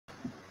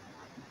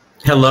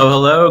Hello,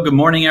 hello. Good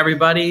morning,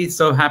 everybody.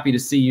 So happy to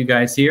see you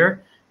guys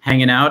here,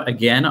 hanging out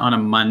again on a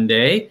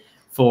Monday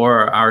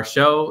for our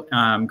show.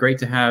 Great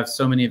to have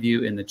so many of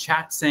you in the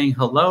chat saying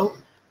hello.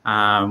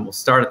 We'll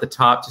start at the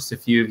top, just a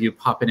few of you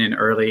popping in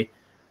early.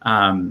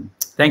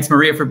 Thanks,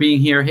 Maria, for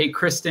being here. Hey,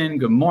 Kristen,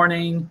 good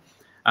morning.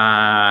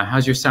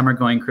 How's your summer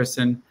going,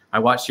 Kristen? I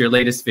watched your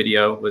latest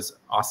video. It was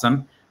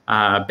awesome.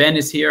 Ben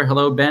is here.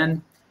 Hello,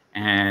 Ben.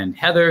 And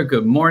Heather,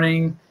 good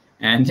morning.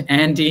 And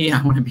Andy, I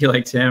want to be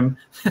like Tim.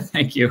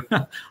 Thank you.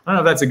 I don't know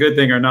if that's a good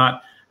thing or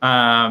not.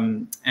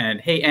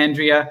 And hey,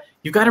 Andrea,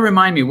 you've got to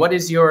remind me, what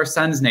is your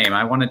son's name?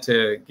 I wanted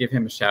to give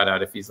him a shout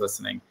out if he's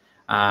listening.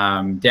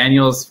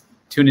 Daniel's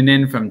tuning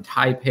in from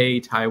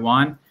Taipei,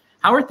 Taiwan.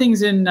 How are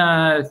things in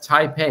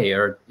Taipei?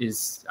 Or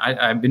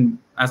I've been,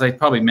 as I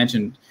probably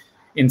mentioned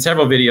in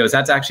several videos,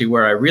 that's actually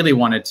where I really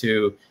wanted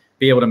to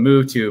be able to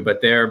move to, but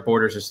their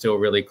borders are still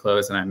really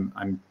closed, and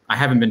I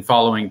haven't been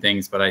following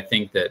things, but I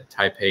think that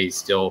Taipei is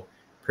still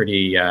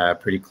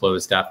pretty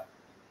closed up,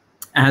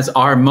 as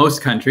are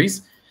most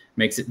countries.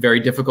 Makes it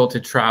very difficult to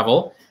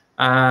travel.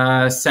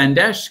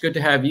 Sandesh, good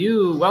to have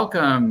you.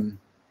 Welcome.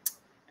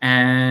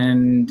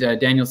 And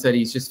Daniel said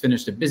he's just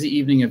finished a busy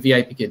evening of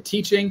VIP Kid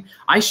teaching.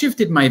 I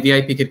shifted my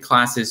VIP Kid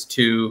classes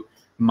to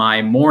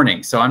my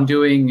morning, so I'm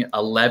doing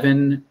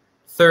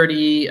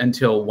 11:30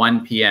 until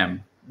 1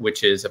 p.m.,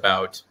 which is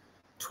about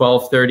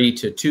 12:30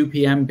 to 2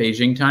 p.m.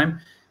 Beijing time.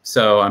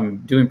 So I'm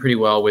doing pretty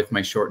well with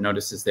my short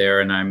notices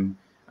there, and I'm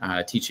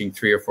teaching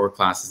 3 or 4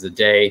 classes a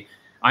day.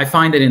 I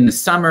find that in the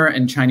summer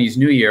and Chinese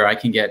New Year, I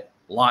can get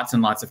lots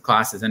and lots of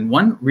classes. And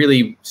one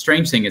really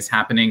strange thing is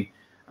happening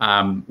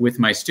with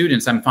my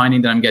students. I'm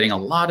finding that I'm getting a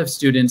lot of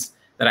students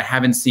that I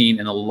haven't seen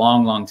in a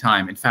long, long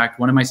time. In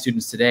fact, one of my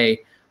students today,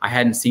 I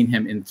hadn't seen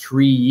him in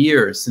 3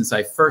 years since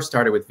I first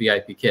started with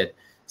VIP Kid.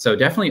 So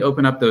definitely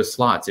open up those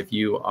slots if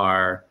you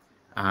are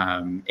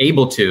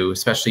able to,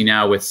 especially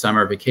now with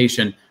summer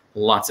vacation,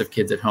 lots of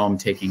kids at home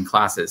taking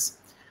classes.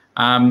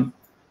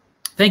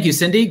 Thank you,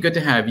 Cindy. Good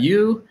to have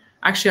you.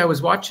 Actually, I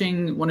was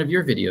watching one of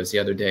your videos the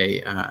other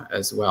day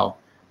as well.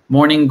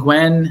 Morning,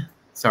 Gwen.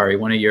 Sorry,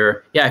 one of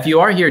your, yeah, if you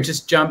are here,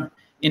 just jump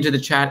into the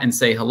chat and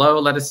say hello.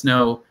 Let us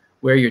know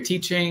where you're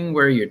teaching,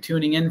 where you're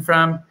tuning in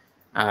from.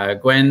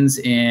 Gwen's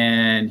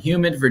in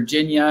humid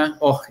Virginia.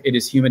 Oh, it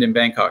is humid in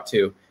Bangkok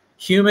too.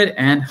 Humid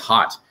and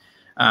hot.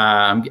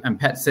 I'm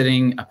pet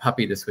sitting a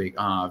puppy this week.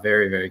 Ah,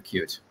 very, very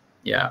cute.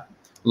 Yeah,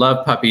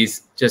 love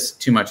puppies. Just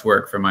too much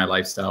work for my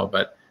lifestyle,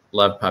 but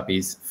love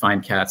puppies.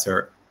 Fine cats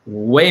are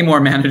way more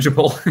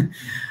manageable.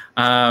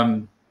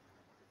 Sawati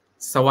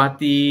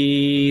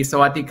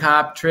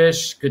Kap,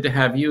 Trish, good to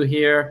have you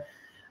here.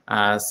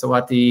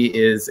 Sawati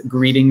is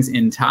greetings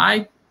in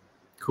Thai.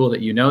 Cool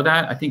that you know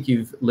that. I think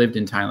you've lived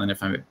in Thailand,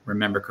 if I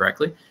remember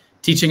correctly.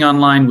 Teaching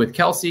online with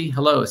Kelsey.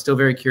 Hello, still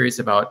very curious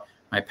about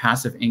my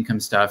passive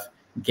income stuff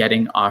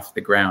getting off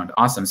the ground.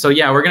 Awesome. So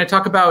yeah, we're going to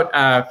talk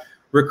about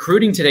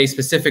recruiting today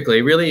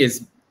specifically. Really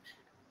is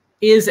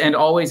and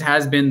always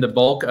has been the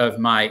bulk of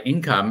my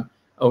income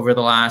over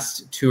the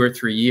last 2 or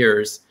 3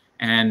 years,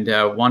 and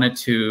wanted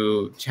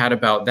to chat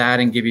about that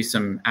and give you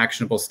some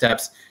actionable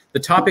steps. The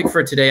topic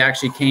for today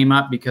actually came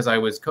up because I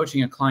was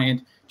coaching a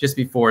client just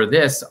before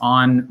this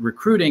on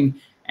recruiting,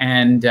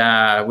 and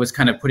was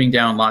kind of putting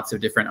down lots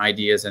of different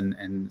ideas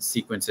and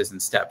sequences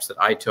and steps that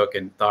I took,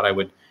 and thought I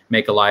would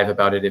make a live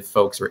about it if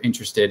folks were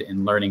interested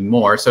in learning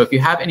more. So if you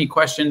have any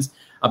questions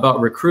about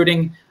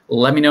recruiting,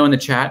 let me know in the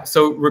chat.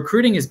 So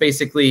recruiting is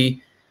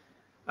basically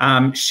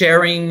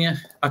sharing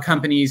a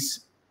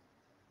company's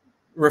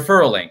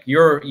referral link.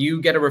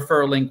 You get a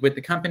referral link with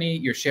the company,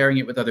 you're sharing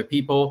it with other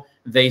people,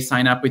 they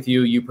sign up with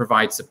you, you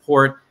provide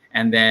support,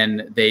 and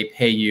then they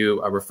pay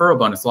you a referral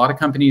bonus. A lot of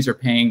companies are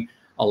paying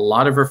a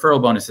lot of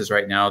referral bonuses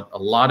right now. A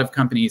lot of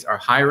companies are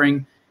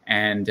hiring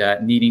and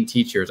needing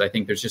teachers. I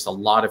think there's just a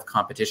lot of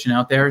competition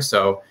out there.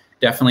 So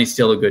definitely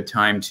still a good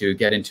time to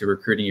get into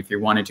recruiting if you're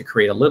wanting to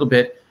create a little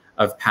bit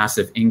of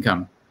passive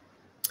income.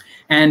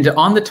 And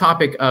on the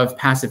topic of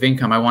passive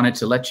income, I wanted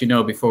to let you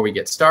know before we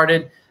get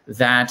started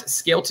that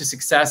Scale to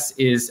Success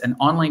is an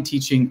online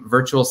teaching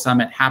virtual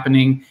summit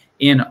happening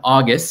in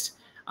August.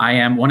 I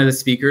am one of the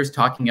speakers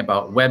talking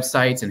about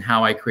websites and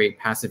how I create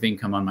passive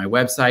income on my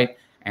website,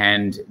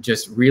 and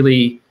just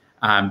really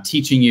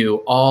teaching you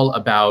all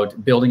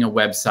about building a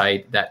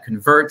website that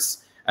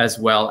converts, as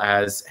well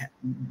as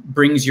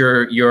brings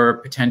your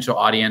potential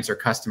audience or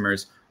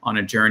customers on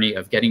a journey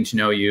of getting to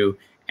know you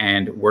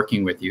and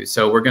working with you.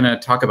 So we're going to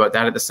talk about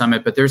that at the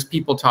summit, but there's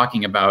people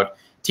talking about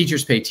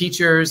Teachers Pay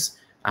Teachers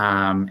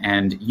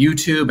and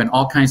YouTube and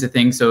all kinds of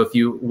things. So if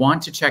you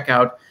want to check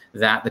out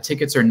that, the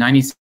tickets are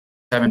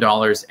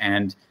 $97,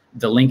 and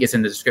the link is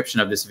in the description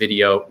of this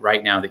video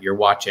right now that you're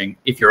watching.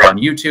 If you're on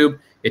YouTube,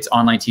 it's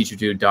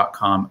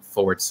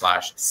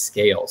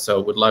onlineteacherdude.com/scale.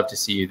 So would love to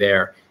see you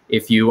there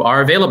if you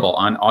are available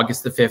on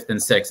August the 5th and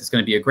 6th. It's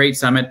going to be a great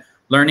summit,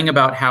 learning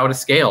about how to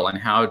scale and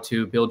how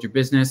to build your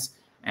business,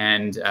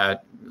 and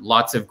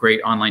lots of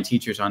great online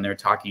teachers on there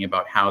talking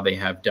about how they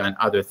have done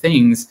other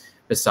things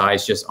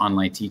besides just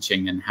online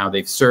teaching, and how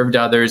they've served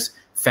others,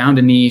 found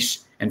a niche,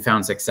 and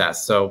found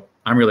success. So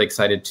I'm really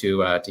excited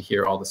to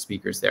hear all the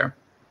speakers there.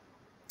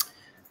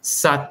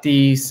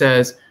 Sati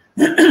says,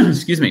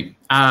 excuse me,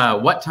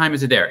 what time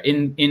is it there?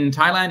 In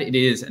Thailand, it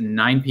is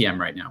 9 p.m.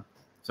 right now,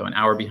 so an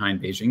hour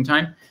behind Beijing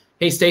time.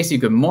 Hey, Stacy,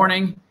 good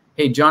morning.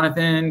 Hey,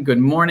 Jonathan, good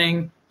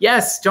morning.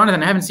 Yes,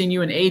 Jonathan, I haven't seen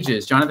you in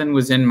ages. Jonathan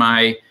was in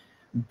my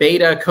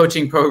beta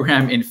coaching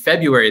program in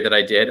February that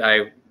I did.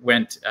 I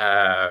went,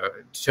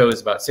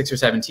 chose about 6 or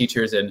 7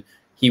 teachers, and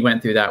he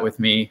went through that with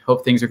me.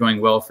 Hope things are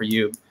going well for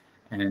you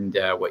and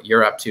what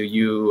you're up to.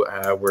 You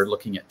were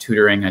looking at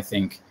tutoring, I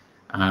think,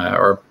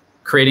 or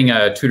creating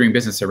a tutoring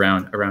business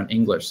around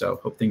English. So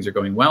hope things are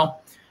going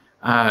well.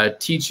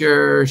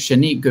 Teacher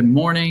Shanique, good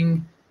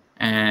morning.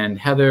 And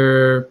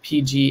Heather,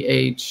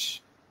 PGH,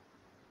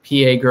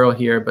 PA girl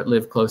here, but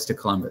live close to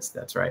Columbus.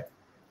 That's right.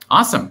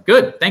 Awesome.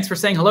 Good. Thanks for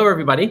saying hello,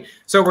 everybody.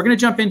 So we're going to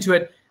jump into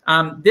it.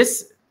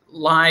 This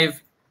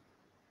live,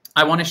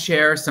 I want to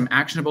share some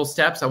actionable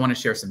steps. I want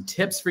to share some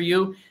tips for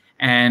you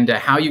and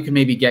how you can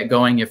maybe get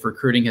going if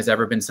recruiting has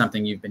ever been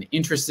something you've been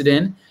interested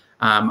in.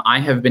 I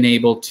have been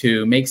able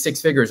to make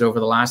 6 figures over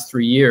the last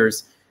 3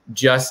 years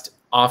just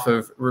off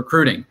of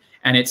recruiting.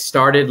 And it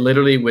started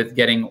literally with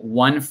getting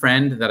one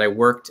friend that I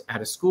worked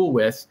at a school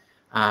with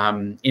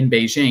in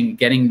Beijing,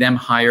 getting them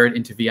hired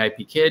into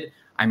VIP Kid.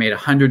 I made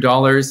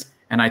 $100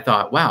 and I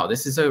thought, wow,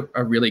 this is a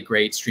really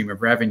great stream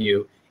of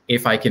revenue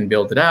if I can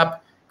build it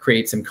up,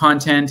 create some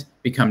content,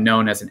 become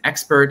known as an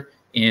expert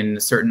in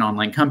certain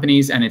online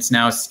companies. And it's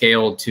now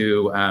scaled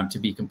to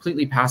be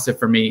completely passive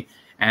for me.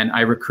 And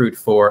I recruit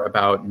for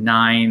about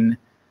 9,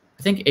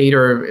 I think 8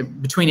 or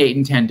between 8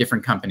 and 10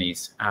 different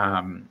companies.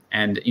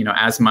 And you know,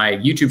 as my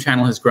YouTube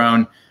channel has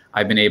grown,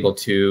 I've been able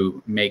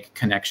to make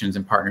connections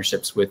and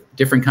partnerships with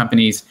different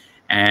companies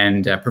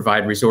and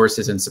provide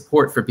resources and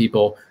support for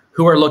people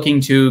who are looking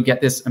to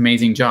get this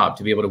amazing job,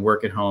 to be able to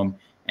work at home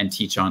and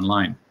teach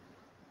online.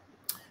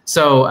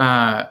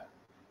 So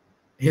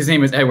his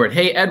name is Edward.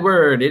 Hey,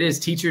 Edward, it is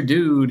Teacher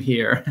Dude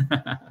here.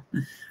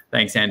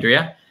 Thanks,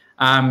 Andrea.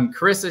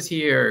 Carissa's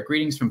here.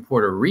 Greetings from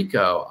Puerto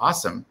Rico.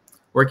 Awesome.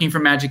 Working for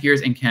Magic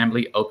Ears and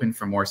Cambly, open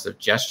for more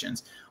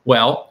suggestions.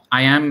 Well,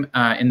 I am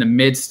in the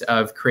midst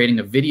of creating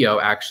a video,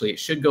 actually. It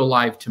should go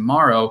live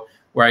tomorrow,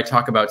 where I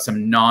talk about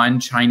some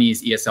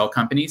non-Chinese ESL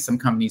companies, some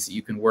companies that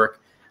you can work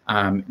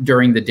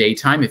during the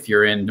daytime if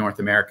you're in North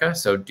America.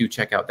 So do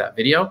check out that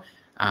video.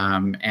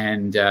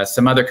 And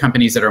some other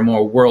companies that are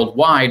more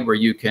worldwide, where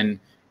you can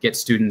get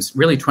students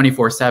really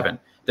 24/7.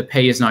 The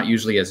pay is not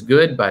usually as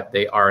good, but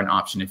they are an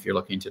option if you're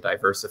looking to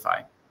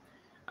diversify.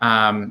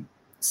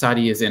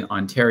 Sadi is in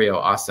Ontario.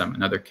 Awesome.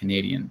 Another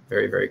Canadian.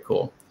 Very, very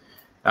cool.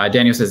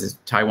 Daniel says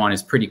Taiwan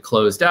is pretty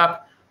closed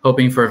up.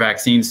 Hoping for a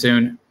vaccine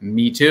soon.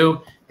 Me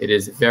too. It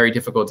is very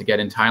difficult to get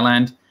in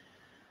Thailand.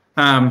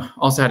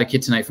 Also had a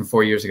kid tonight from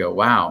 4 years ago.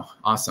 Wow.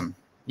 Awesome.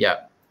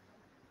 Yeah.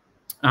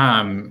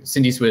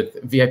 Cindy's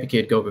with VIP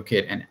Kid, GoGo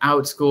Kid, and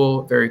Out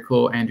School. Very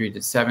cool. Andrea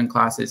did 7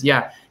 classes.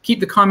 Yeah.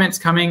 Keep the comments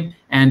coming.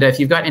 And if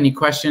you've got any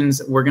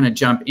questions, we're going to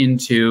jump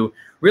into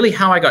really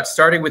how I got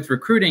started with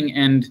recruiting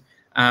and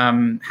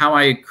how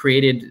I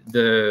created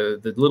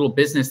the little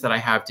business that I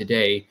have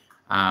today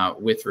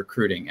with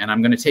recruiting. And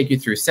I'm going to take you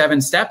through 7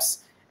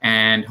 steps,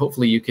 and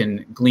hopefully you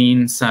can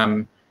glean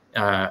some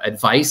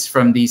advice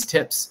from these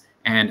tips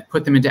and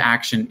put them into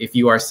action if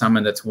you are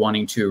someone that's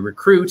wanting to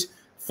recruit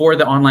for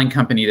the online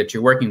company that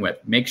you're working with.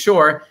 Make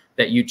sure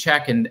that you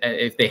check and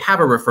if they have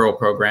a referral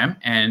program,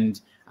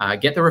 and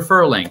get the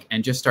referral link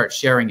and just start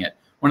sharing it.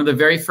 One of the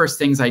very first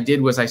things I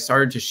did was I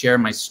started to share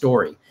my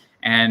story.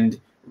 And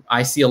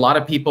I see a lot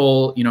of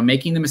people, you know,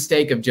 making the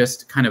mistake of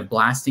just kind of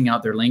blasting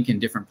out their link in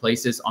different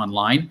places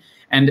online.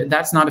 And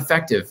that's not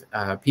effective.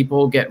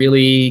 People get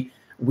really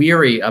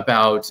weary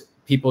about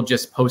people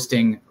just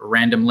posting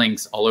random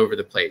links all over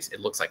the place. It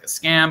looks like a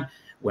scam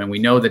when we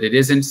know that it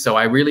isn't. So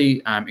I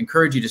really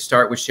encourage you to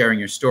start with sharing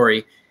your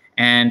story.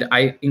 And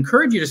I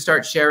encourage you to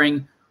start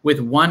sharing with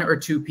 1 or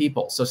 2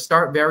 people. So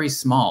start very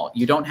small.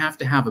 You don't have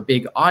to have a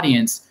big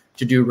audience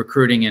to do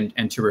recruiting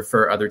and to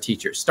refer other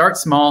teachers. Start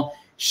small.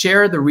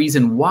 Share the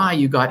reason why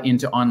you got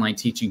into online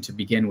teaching to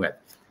begin with.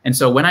 And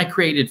so when I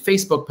created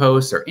Facebook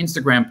posts or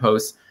Instagram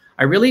posts,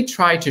 I really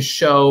tried to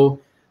show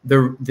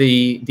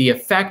the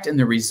effect and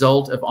the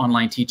result of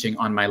online teaching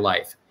on my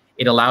life.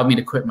 It allowed me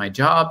to quit my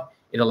job.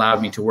 It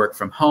allowed me to work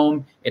from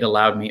home. It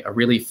allowed me a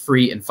really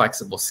free and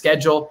flexible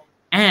schedule.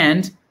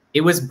 And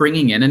it was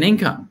bringing in an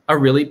income, a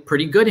really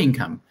pretty good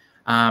income.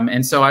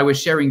 And so I was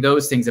sharing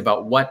those things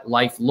about what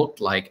life looked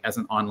like as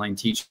an online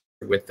teacher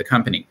with the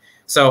company.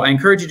 So I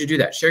encourage you to do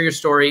that. Share your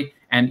story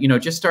and, you know,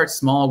 just start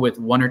small with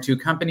 1 or 2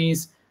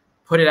 companies.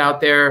 Put it out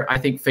there. I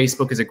think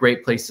Facebook is a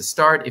great place to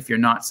start if you're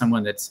not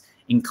someone that's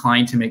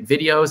inclined to make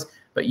videos.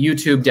 But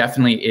YouTube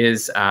definitely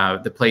is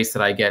the place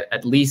that I get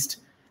at least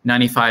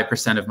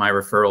 95% of my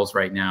referrals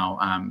right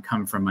now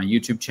come from my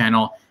YouTube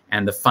channel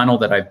and the funnel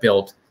that I've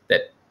built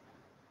that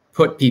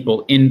put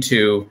people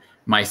into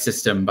my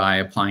system by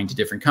applying to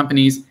different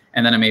companies.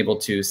 And then I'm able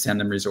to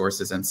send them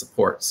resources and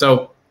support.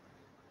 So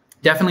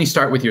definitely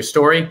start with your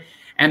story.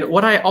 And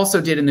what I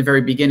also did in the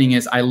very beginning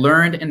is I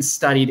learned and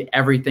studied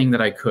everything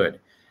that I could.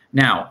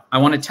 Now, I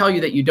want to tell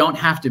you that you don't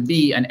have to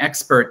be an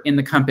expert in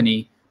the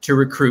company to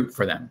recruit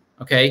for them,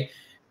 okay?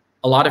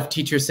 A lot of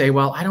teachers say,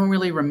 well, I don't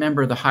really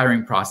remember the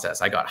hiring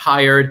process. I got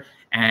hired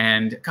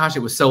and gosh, it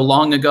was so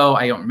long ago.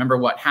 I don't remember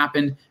what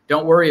happened.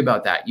 Don't worry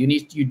about that.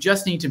 You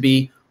just need to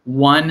be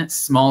one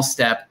small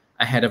step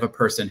ahead of a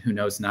person who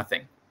knows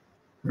nothing.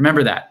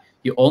 Remember that.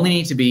 You only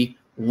need to be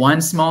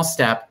one small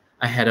step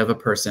ahead of a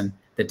person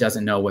that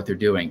doesn't know what they're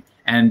doing.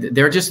 And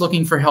they're just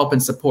looking for help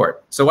and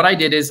support. So what I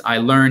did is I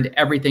learned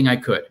everything I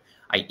could.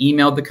 I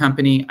emailed the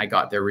company, I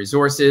got their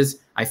resources,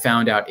 I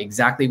found out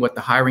exactly what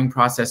the hiring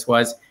process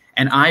was,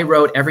 and I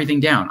wrote everything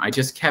down. I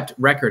just kept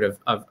record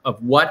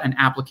of what an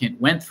applicant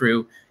went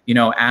through, you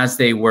know, as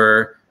they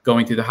were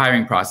going through the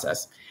hiring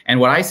process. And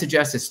what I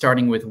suggest is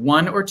starting with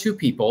 1 or 2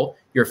 people.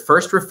 Your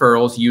first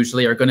referrals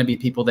usually are going to be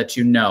people that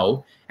you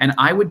know, and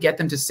I would get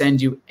them to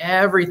send you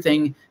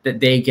everything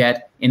that they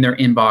get in their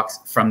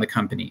inbox from the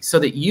company so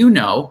that you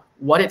know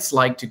what it's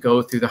like to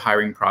go through the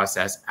hiring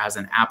process as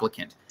an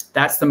applicant.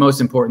 That's the most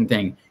important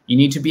thing. You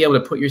need to be able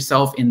to put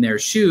yourself in their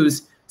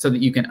shoes so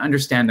that you can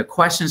understand the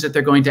questions that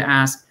they're going to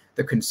ask,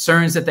 the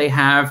concerns that they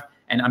have,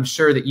 and I'm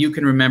sure that you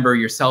can remember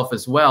yourself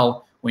as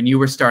well when you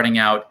were starting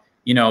out,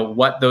 you know,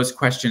 what those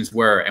questions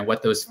were and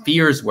what those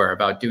fears were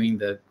about doing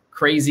the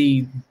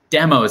crazy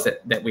demos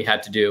that we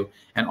had to do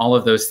and all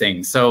of those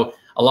things. So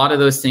a lot of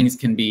those things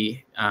can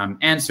be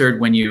answered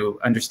when you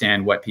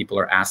understand what people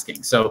are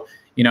asking. So,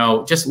 you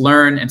know, just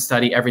learn and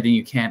study everything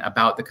you can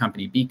about the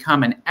company.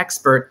 Become an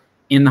expert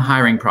in the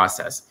hiring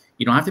process.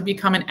 You don't have to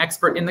become an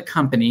expert in the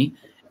company,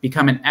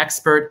 become an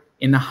expert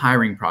in the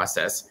hiring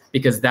process,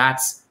 because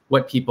that's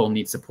what people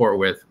need support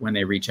with when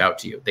they reach out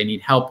to you. They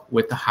need help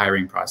with the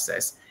hiring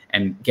process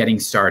and getting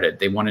started.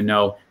 They want to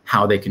know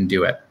how they can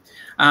do it.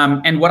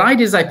 And what I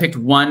did is I picked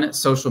one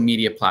social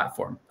media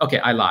platform. Okay,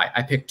 I lie,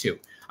 I picked 2.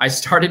 I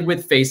started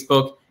with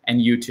Facebook and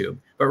YouTube,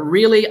 but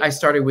really I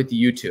started with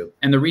YouTube.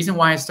 And the reason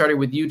why I started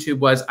with YouTube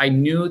was I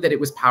knew that it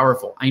was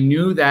powerful. I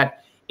knew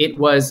that it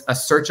was a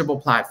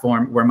searchable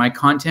platform where my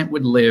content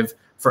would live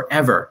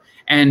forever.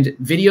 And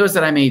videos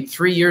that I made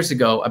 3 years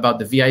ago about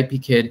the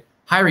VIP Kid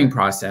hiring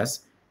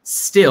process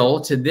still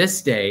to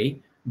this day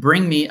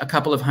bring me a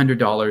couple of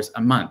 $100s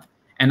a month.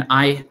 And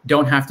I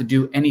don't have to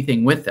do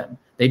anything with them.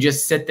 They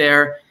just sit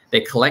there, they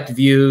collect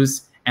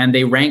views, and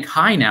they rank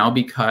high now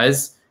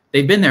because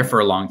they've been there for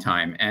a long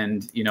time.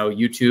 And you know,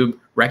 YouTube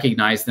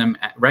recognizes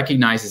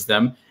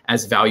them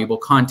as valuable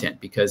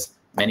content because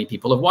many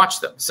people have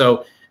watched them.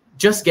 So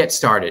just get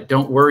started.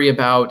 Don't worry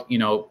about, you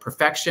know,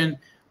 perfection.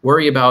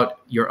 Worry about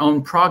your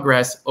own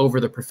progress over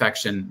the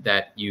perfection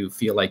that you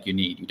feel like you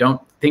need.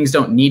 Things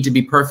don't need to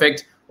be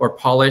perfect or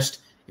polished.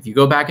 If you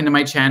go back into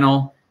my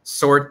channel,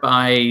 sort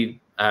by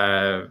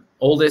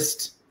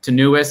oldest to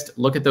newest,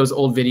 look at those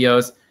old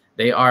videos.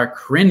 They are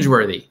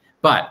cringeworthy,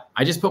 but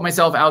I just put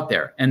myself out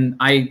there and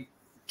I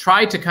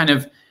tried to kind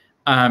of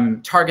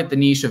target the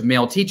niche of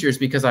male teachers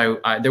because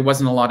there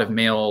wasn't a lot of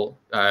male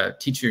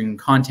teaching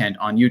content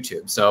on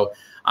YouTube. So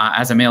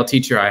as a male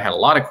teacher, I had a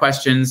lot of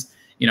questions.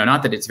 You know,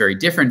 not that it's very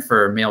different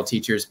for male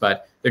teachers,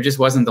 but there just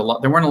wasn't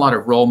there weren't a lot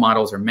of role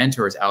models or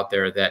mentors out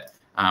there that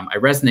I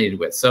resonated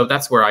with. So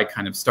that's where I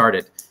kind of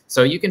started.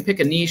 So you can pick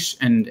a niche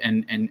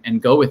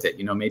and go with it.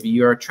 You know, maybe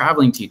you're a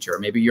traveling teacher, or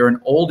maybe you're an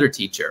older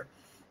teacher.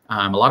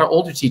 A lot of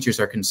older teachers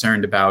are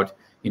concerned about,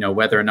 you know,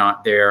 whether or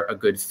not they're a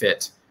good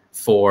fit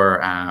for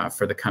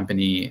the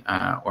company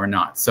or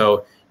not.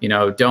 So, you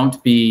know,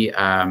 don't be,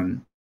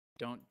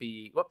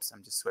 whoops,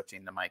 I'm just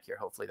switching the mic here.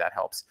 Hopefully that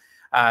helps.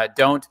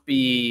 Don't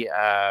be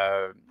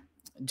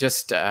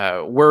just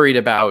worried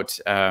about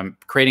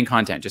creating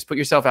content. Just put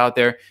yourself out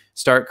there,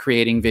 start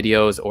creating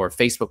videos or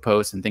Facebook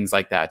posts and things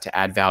like that to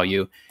add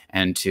value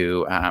and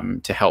to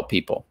help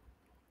people.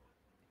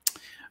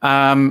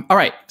 All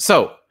right,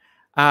 so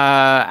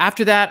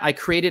after that, I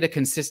created a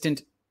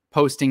consistent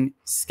posting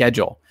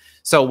schedule.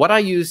 So what I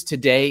use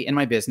today in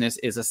my business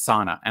is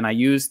Asana, and I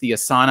use the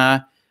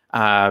Asana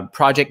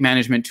project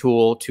management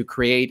tool to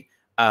create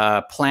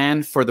a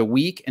plan for the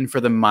week and for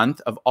the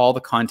month of all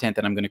the content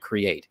that I'm going to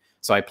create.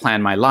 So I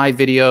plan my live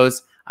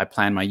videos, I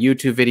plan my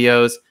YouTube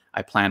videos,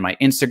 I plan my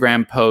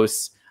Instagram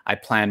posts, I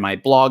plan my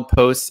blog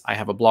posts. I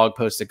have a blog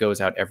post that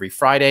goes out every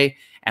Friday,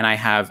 and I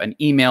have an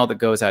email that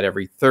goes out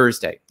every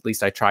Thursday. At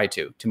least I try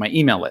to my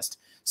email list.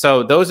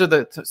 So those are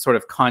the sort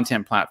of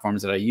content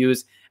platforms that I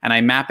use, and I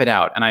map it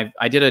out. And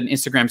I did an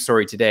Instagram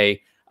story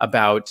today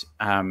about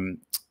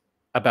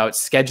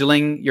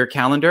scheduling your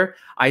calendar.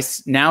 I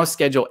now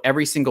schedule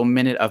every single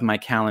minute of my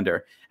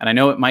calendar. And I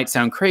know it might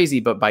sound crazy,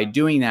 but by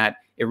doing that,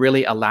 it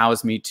really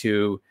allows me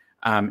to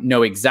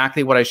know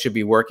exactly what I should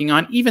be working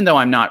on, even though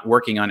I'm not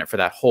working on it for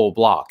that whole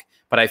block.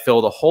 But I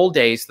fill the whole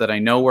day so that I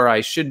know where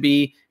I should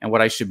be and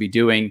what I should be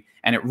doing.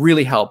 And it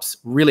really helps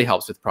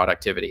with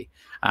productivity.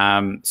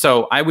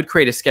 So I would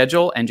create a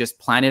schedule and just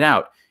plan it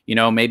out. You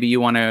know, maybe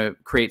you want to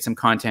create some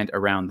content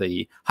around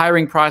the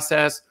hiring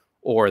process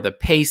or the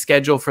pay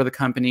schedule for the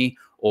company,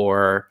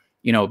 or,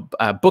 you know,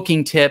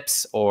 booking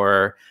tips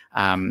or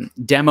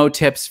demo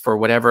tips for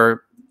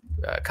whatever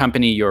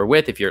company you're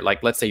with. If you're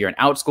like, let's say you're an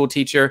out-school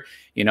teacher,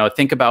 you know,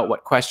 think about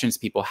what questions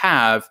people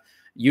have.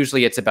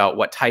 Usually it's about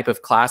what type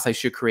of class I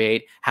should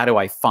create. How do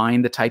I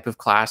find the type of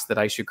class that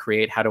I should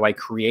create? How do I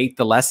create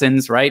the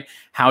lessons, right?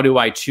 How do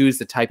I choose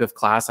the type of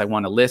class I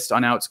want to list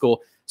on OutSchool?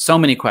 So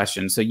many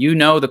questions. So you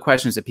know the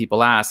questions that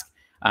people ask.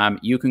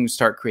 You can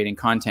start creating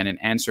content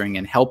and answering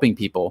and helping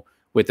people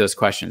with those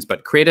questions.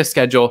 But create a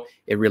schedule.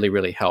 It really,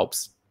 really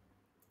helps.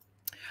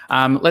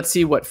 Let's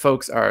see what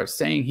folks are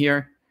saying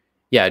here.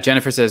 Yeah,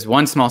 Jennifer says,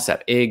 one small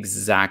step.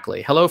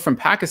 Exactly. Hello from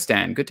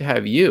Pakistan. Good to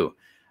have you.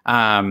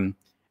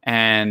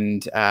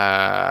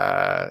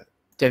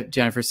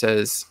 Jennifer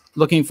says,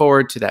 looking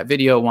forward to that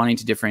video, wanting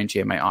to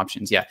differentiate my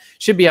options. Yeah,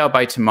 should be out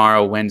by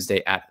tomorrow,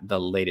 Wednesday at the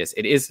latest.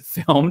 It is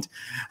filmed.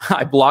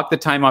 I blocked the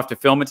time off to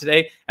film it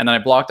today, and then I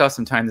blocked off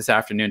some time this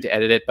afternoon to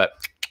edit it, but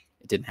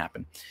it didn't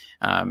happen.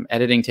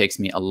 Editing takes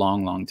me a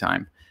long, long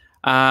time.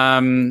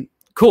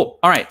 Cool.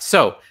 All right.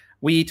 So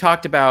we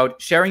talked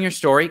about sharing your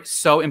story.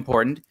 So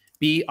important.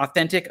 Be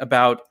authentic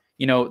about,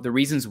 you know, the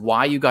reasons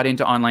why you got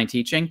into online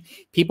teaching.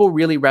 People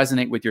really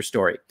resonate with your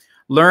story.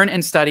 Learn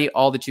and study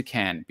all that you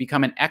can.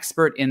 Become an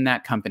expert in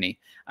that company.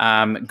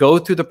 Go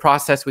through the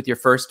process with your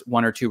first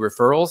 1 or 2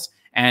 referrals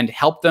and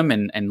help them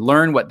and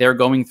learn what they're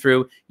going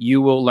through.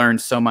 You will learn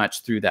so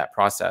much through that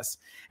process.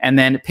 And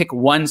then pick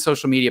one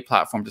social media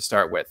platform to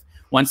start with.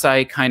 Once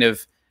I kind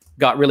of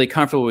got really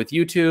comfortable with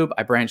YouTube,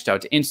 I branched out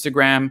to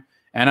Instagram.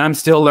 And I'm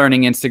still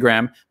learning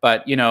Instagram,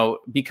 but, you know,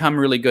 become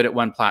really good at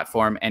one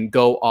platform and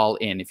go all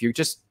in. If you're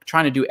just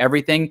trying to do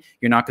everything,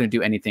 you're not going to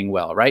do anything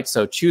well, right?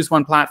 So choose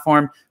one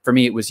platform. For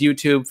me, it was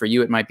YouTube. For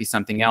you, it might be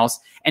something else.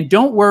 And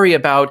don't worry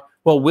about,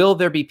 well, will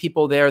there be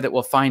people there that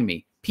will find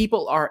me?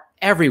 People are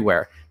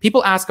everywhere.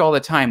 People ask all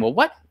the time, well,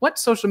 what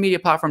social media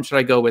platform should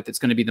I go with that's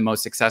going to be the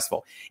most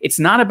successful? It's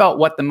not about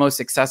what the most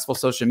successful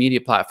social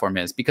media platform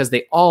is, because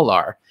they all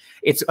are.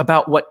 It's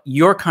about what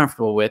you're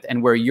comfortable with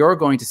and where you're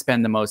going to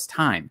spend the most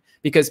time,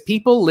 because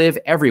people live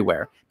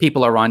everywhere.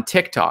 People are on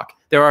TikTok.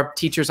 There are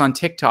teachers on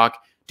TikTok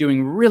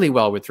doing really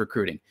well with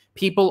recruiting.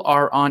 People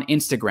are on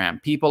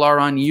Instagram. People are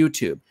on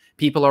YouTube.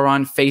 People are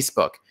on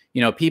Facebook.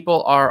 You know,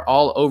 people are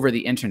all over the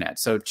internet.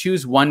 So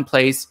choose one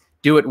place,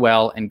 do it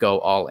well, and go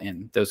all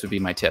in. Those would be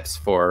my tips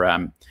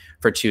for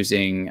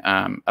choosing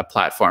a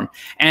platform.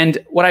 And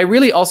what I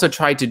really also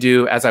tried to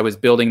do as I was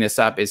building this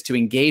up is to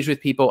engage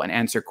with people and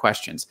answer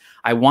questions.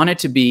 I wanted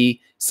to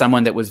be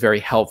someone that was very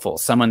helpful,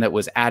 someone that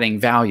was adding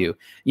value.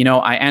 You know,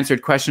 I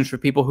answered questions for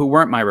people who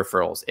weren't my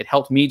referrals. It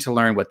helped me to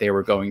learn what they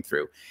were going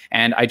through.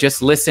 And I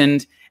just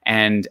listened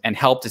and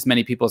helped as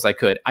many people as I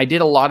could. I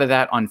did a lot of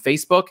that on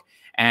Facebook,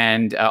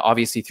 and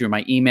obviously through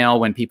my email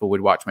when people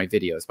would watch my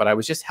videos. But I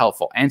was just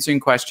helpful, answering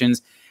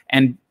questions.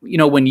 And, you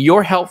know, when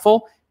you're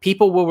helpful,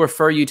 people will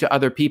refer you to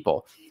other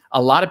people.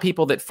 A lot of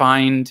people that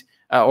find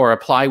or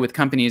apply with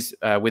companies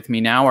with me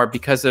now are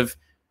because of,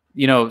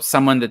 you know,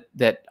 someone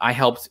that I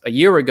helped a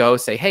year ago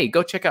say, hey,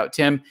 go check out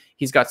Tim.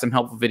 He's got some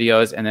helpful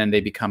videos, and then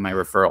they become my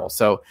referral.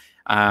 So,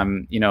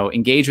 you know,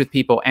 engage with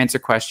people, answer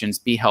questions,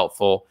 be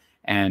helpful,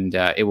 and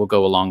it will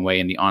go a long way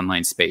in the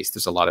online space.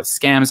 There's a lot of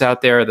scams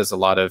out there. There's a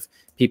lot of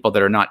people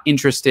that are not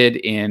interested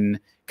in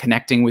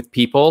connecting with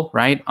people,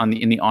 right,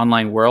 in the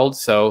online world.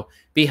 So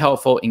be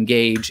helpful,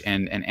 engage,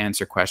 and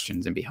answer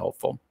questions and be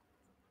helpful.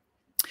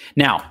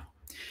 Now,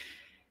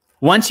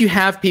 once you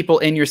have people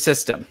in your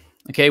system,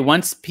 okay,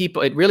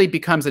 it really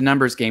becomes a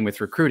numbers game with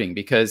recruiting,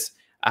 because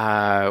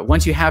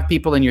once you have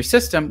people in your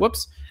system,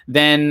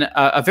 then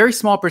a very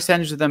small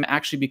percentage of them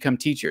actually become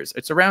teachers.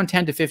 It's around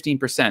 10 to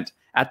 15%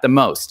 at the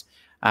most.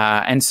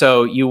 And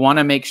so you want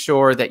to make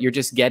sure that you're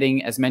just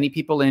getting as many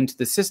people into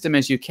the system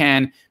as you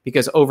can,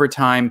 because over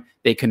time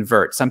they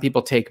convert. Some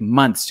people take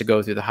months to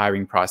go through the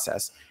hiring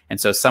process. And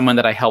so someone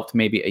that I helped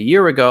maybe a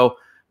year ago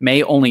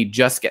may only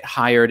just get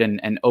hired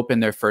and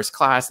open their first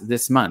class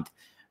this month.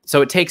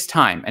 So it takes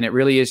time, and it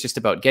really is just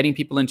about getting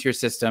people into your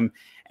system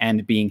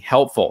and being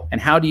helpful.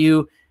 And how do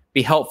you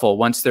be helpful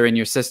once they're in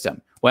your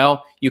system?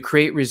 Well, you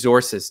create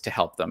resources to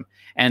help them.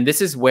 And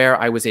this is where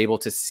I was able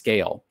to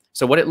scale.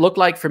 So what it looked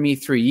like for me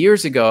 3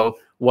 years ago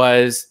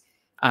was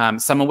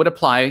someone would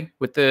apply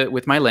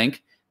with my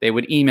link. They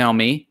would email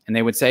me and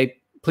they would say,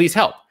 please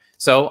help.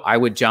 So I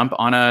would jump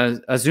on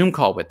a Zoom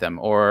call with them,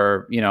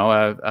 or, you know,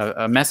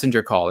 a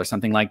messenger call or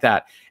something like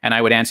that. And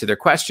I would answer their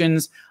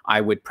questions.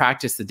 I would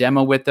practice the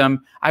demo with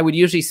them. I would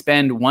usually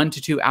spend 1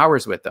 to 2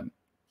 hours with them.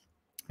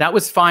 That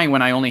was fine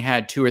when I only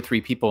had 2 or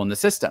 3 people in the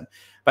system.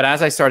 But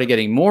as I started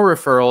getting more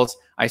referrals,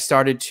 I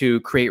started to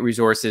create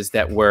resources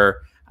that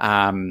were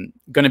going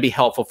to be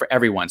helpful for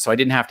everyone. So I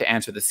didn't have to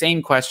answer the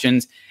same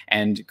questions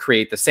and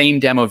create the same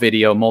demo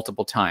video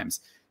multiple times.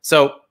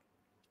 So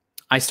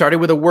I started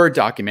with a Word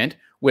document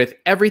with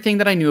everything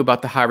that I knew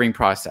about the hiring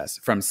process,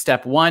 from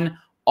step 1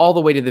 all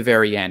the way to the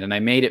very end. And I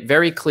made it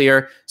very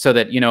clear so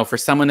that, you know, for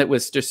someone that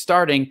was just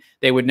starting,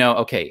 they would know,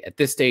 okay, at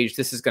this stage,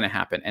 this is going to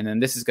happen. And then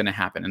this is going to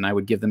happen. And I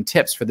would give them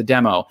tips for the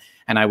demo.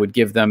 And I would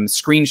give them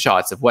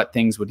screenshots of what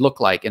things would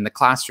look like in the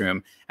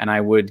classroom. And I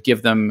would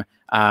give them,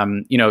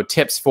 you know,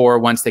 tips for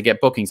once they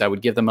get bookings. I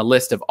would give them a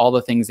list of all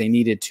the things they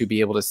needed to be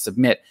able to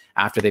submit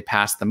after they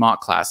passed the mock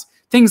class.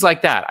 Things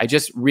like that. I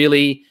just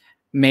really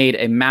made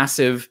a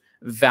massive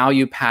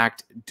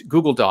value-packed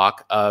Google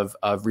Doc of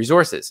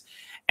resources.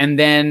 And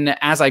then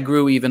as I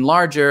grew even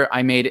larger,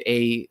 I made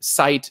a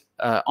site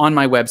on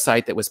my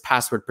website that was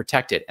password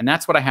protected. And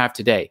that's what I have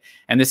today.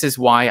 And this is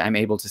why I'm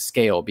able to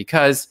scale,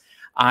 because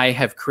I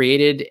have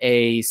created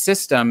a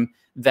system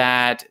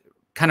that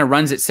kind of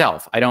runs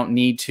itself. I don't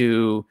need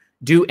to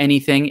do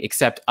anything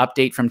except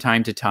update from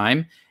time to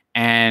time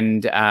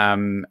and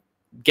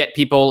get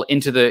people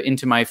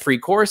into my free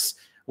course,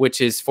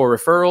 which is for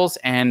referrals,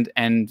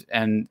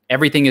 and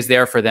everything is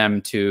there for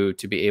them to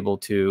be able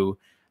to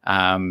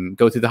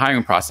go through the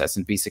hiring process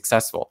and be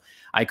successful.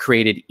 I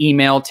created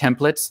email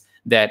templates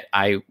that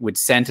I would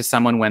send to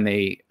someone when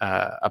they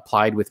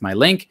applied with my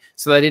link,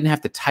 so that I didn't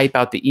have to type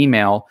out the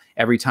email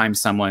every time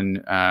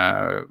someone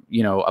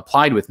you know,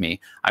 applied with me.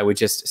 I would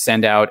just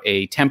send out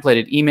a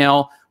templated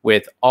email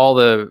with all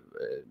the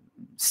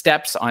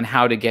steps on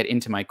how to get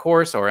into my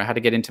course or how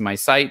to get into my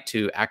site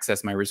to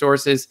access my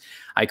resources.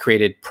 I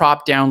created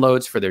prop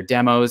downloads for their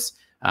demos,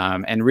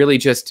 and really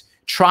just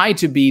try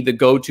to be the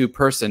go-to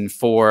person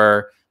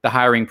for the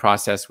hiring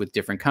process with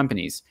different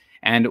companies.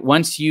 And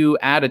once you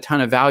add a ton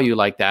of value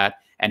like that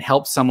and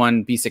help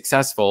someone be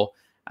successful,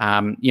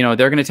 you know,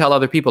 they're going to tell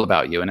other people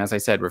about you. And as I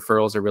said,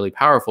 referrals are really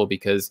powerful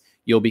because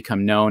you'll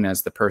become known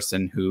as the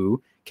person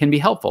who can be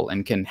helpful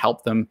and can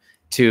help them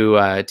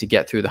to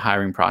get through the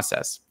hiring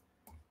process.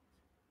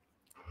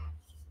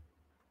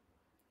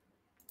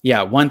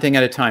 Yeah, one thing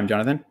at a time,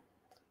 Jonathan.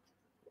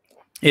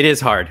 It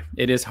is hard.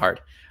 It is hard.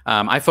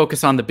 I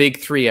focus on the big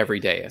three every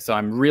day. So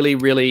I'm really,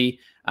 really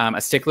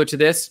a stickler to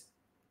this.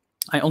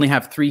 I only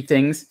have 3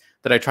 things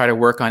that I try to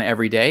work on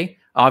every day.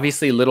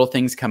 Obviously, little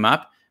things come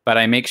up, but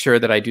I make sure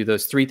that I do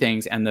those 3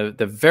 things. And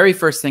the very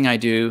first thing I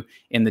do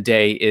in the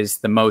day is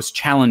the most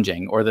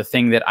challenging, or the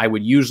thing that I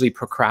would usually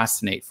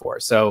procrastinate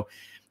for. So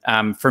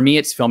for me,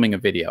 it's filming a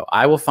video.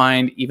 I will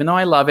find, even though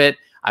I love it,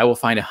 I will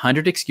find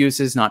 100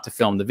 excuses not to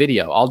film the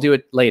video. I'll do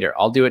it later.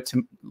 I'll do it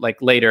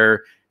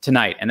later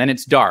tonight, and then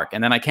it's dark,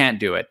 and then I can't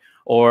do it,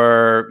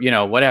 or you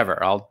know,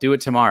 whatever. I'll do it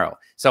tomorrow.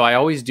 So I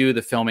always do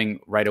the filming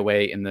right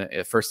away in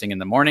the first thing in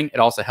the morning. It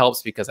also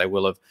helps because I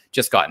will have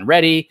just gotten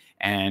ready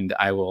and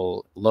I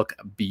will look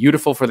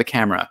beautiful for the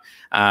camera.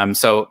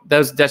 So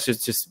that's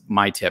just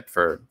my tip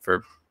for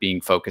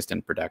being focused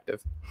and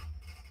productive.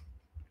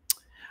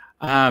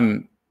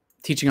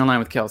 Teaching online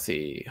with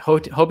Kelsey.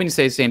 Hoping to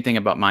say the same thing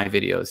about my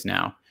videos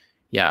now.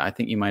 Yeah, I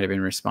think you might have been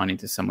responding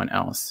to someone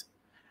else.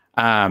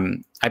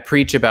 I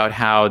preach about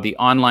how the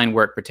online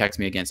work protects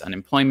me against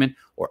unemployment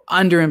or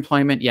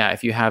underemployment. Yeah,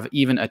 if you have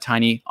even a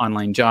tiny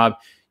online job,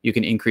 you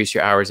can increase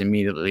your hours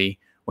immediately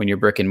when your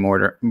brick and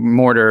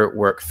mortar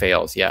work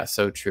fails. Yeah,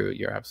 so true.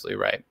 You're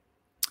absolutely right.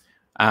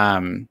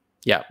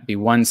 Yeah, be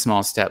one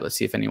small step. Let's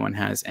see if anyone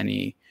has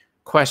any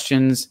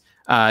questions.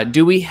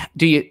 Do we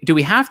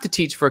have to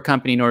teach for a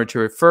company in order to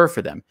refer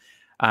for them?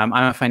 I'm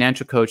a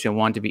financial coach and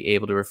want to be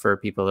able to refer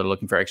people that are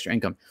looking for extra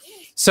income.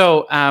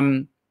 So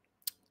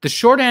the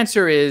short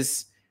answer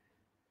is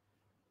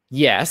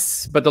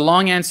yes, but the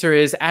long answer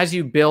is, as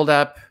you build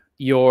up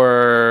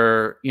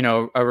your, you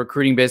know, a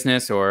recruiting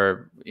business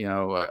or, you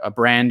know, a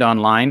brand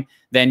online,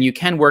 then you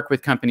can work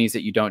with companies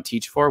that you don't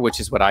teach for, which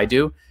is what I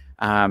do.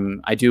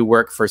 I do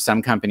work for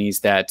some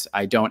companies that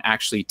I don't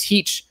actually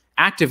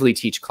actively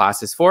teach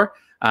classes for.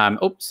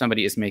 Oh,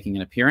 somebody is making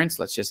an appearance.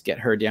 Let's just get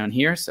her down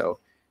here. So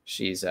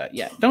she's,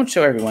 yeah, don't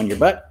show everyone your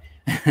butt.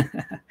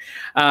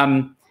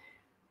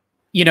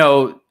 You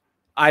know,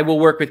 I will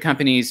work with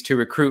companies to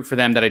recruit for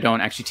them that I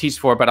don't actually teach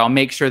for, but I'll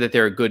make sure that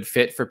they're a good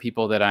fit for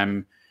people that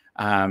I'm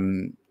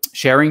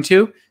sharing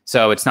to.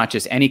 So it's not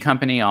just any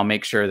company. I'll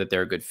make sure that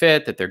they're a good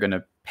fit, that they're going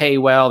to pay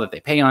well, that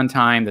they pay on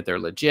time, that they're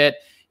legit,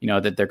 you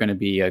know, that they're going to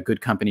be a good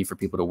company for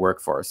people to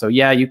work for. So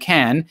yeah, you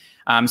can.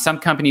 Some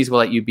companies will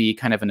let you be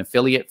kind of an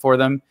affiliate for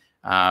them.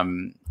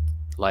 Trying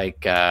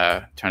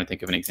to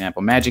think of an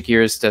example. Magic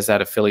Ears does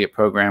that affiliate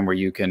program where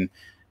you can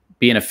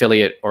be an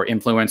affiliate or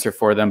influencer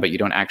for them, but you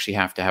don't actually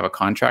have to have a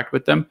contract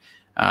with them.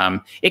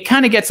 It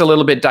kind of gets a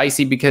little bit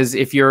dicey because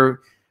if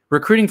you're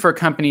recruiting for a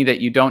company that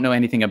you don't know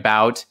anything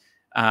about,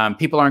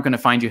 people aren't going to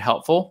find you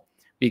helpful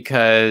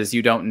because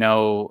you don't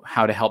know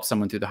how to help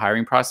someone through the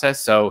hiring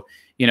process. So,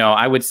 you know,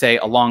 I would say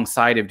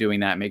alongside of doing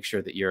that, make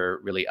sure that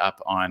you're really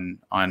up on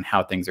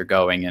how things are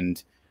going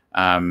and,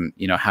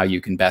 you know, how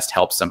you can best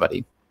help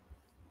somebody.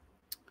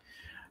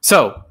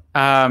 So,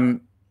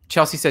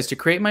 Chelsea says, to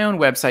create my own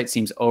website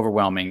seems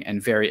overwhelming and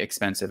very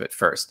expensive at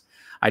first.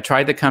 I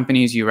tried the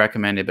companies you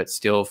recommended, but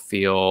still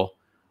feel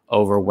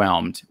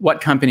overwhelmed.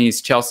 What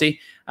companies, Chelsea?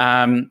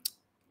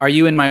 Are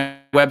you in my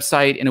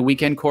website in a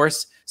weekend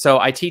course? So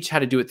I teach how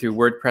to do it through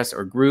WordPress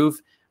or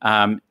Groove.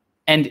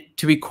 And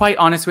to be quite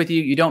honest with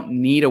you, you don't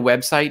need a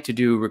website to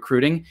do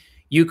recruiting.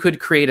 You could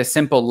create a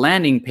simple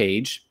landing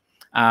page.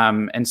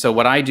 And so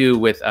what I do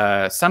with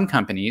some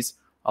companies,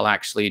 I'll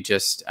actually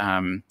just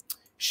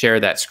share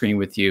that screen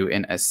with you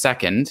in a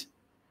second.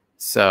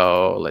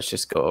 So let's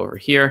just go over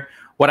here.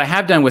 What I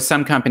have done with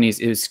some companies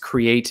is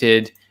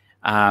created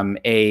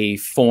a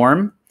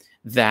form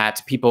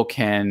that people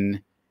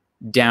can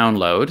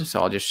download. So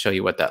I'll just show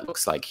you what that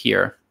looks like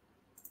here.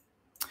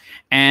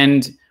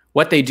 And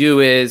what they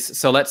do is,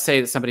 so let's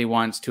say that somebody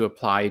wants to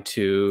apply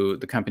to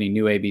the company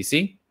New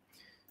ABC.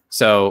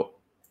 So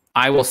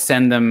I will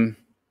send them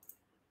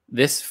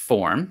this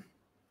form.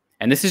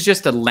 And this is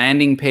just a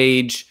landing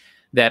page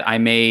that I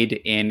made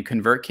in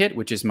ConvertKit,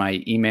 which is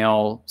my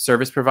email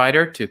service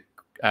provider to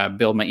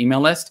build my email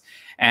list.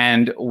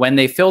 And when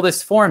they fill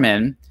this form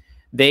in,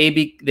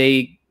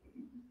 they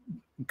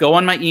go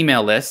on my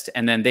email list,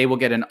 and then they will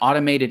get an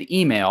automated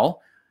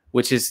email,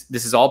 this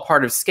is all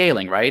part of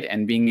scaling, right?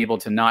 And being able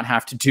to not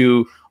have to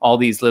do all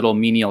these little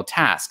menial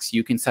tasks.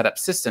 You can set up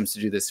systems to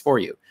do this for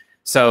you.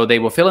 So they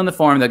will fill in the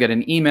form, they'll get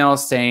an email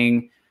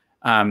saying,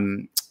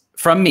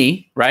 from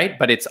me, right?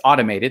 But it's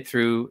automated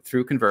through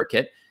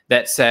ConvertKit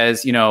that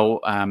says, you know,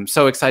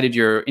 so excited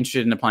you're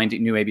interested in applying to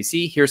New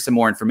ABC. Here's some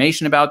more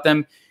information about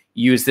them.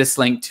 Use this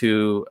link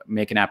to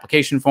make an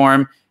application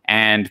form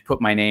and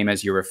put my name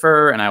as your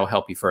refer, and I will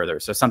help you further.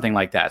 So something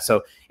like that.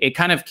 So it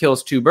kind of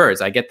kills two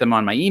birds. I get them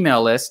on my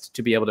email list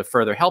to be able to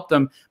further help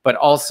them, but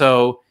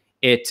also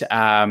it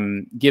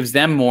gives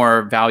them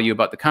more value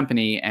about the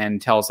company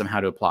and tells them how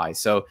to apply.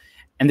 So,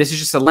 and this is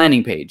just a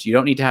landing page. You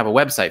don't need to have a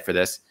website for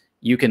this.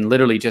 You can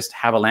literally just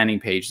have a landing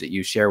page that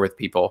you share with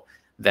people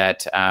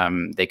that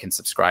they can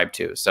subscribe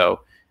to.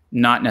 So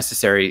not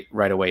necessary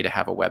right away to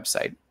have a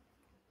website.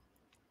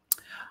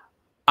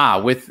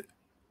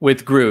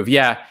 With Groove,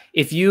 yeah.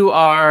 If you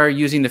are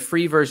using the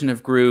free version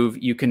of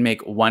Groove, you can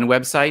make one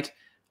website.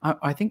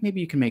 I think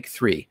maybe you can make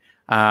 3.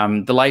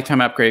 The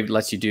lifetime upgrade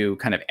lets you do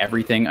kind of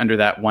everything under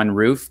that one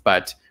roof.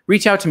 But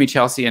reach out to me,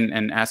 Chelsea,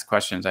 and ask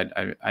questions.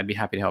 I'd be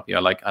happy to help you.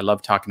 I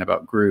love talking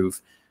about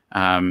Groove.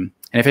 And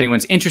if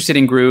anyone's interested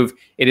in Groove,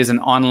 it is an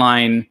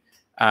online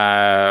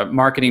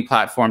marketing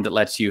platform that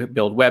lets you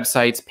build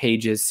websites,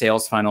 pages,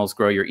 sales funnels,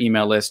 grow your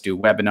email list, do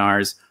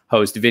webinars,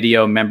 host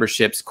video,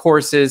 memberships,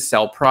 courses,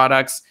 sell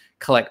products,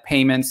 collect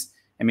payments.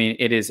 I mean,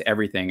 it is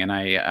everything. And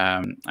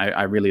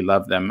I really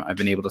love them. I've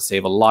been able to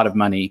save a lot of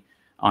money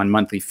on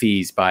monthly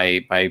fees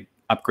by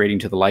upgrading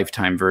to the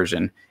lifetime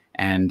version.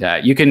 And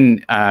you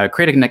can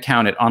create an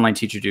account at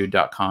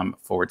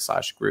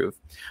onlineteacherdude.com/groove.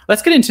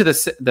 Let's get into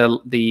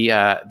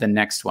the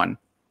next one,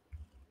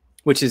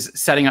 which is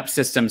setting up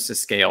systems to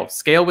scale.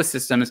 Scale with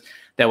systems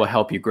that will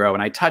help you grow.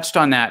 And I touched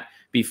on that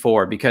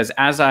before, because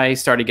as I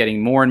started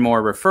getting more and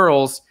more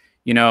referrals,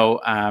 you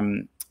know,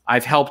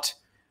 I've helped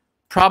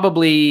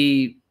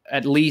probably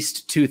at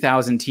least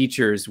 2,000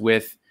 teachers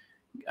with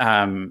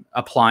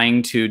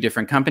applying to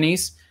different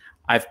companies.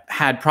 I've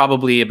had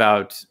probably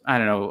about, I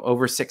don't know,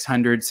 over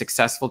 600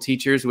 successful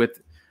teachers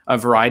with a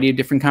variety of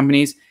different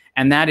companies.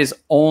 And that is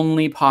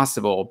only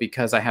possible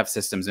because I have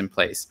systems in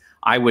place.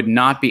 I would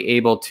not be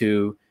able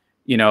to,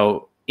 you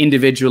know,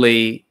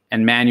 individually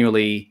and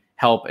manually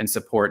help and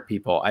support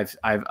people.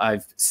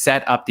 I've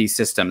set up these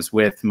systems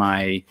with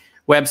my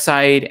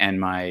website and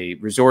my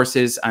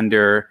resources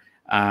under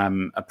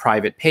a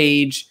private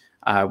page,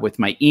 with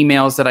my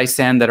emails that I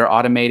send that are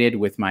automated,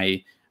 with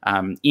my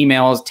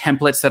emails,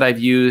 templates that I've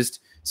used.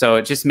 So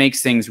it just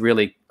makes things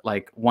really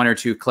like 1 or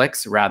 2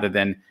 clicks rather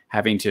than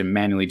having to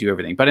manually do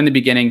everything. But in the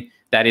beginning,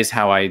 that is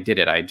how I did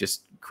it. I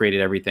just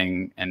created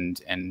everything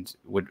and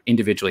would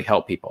individually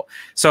help people.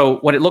 So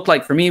what it looked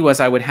like for me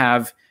was I would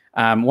have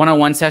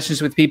one-on-one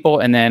sessions with people,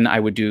 and then I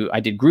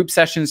did group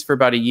sessions for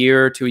about a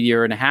year to a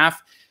year and a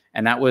half,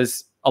 and that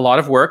was a lot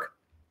of work.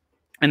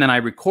 And then I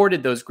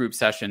recorded those group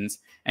sessions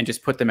and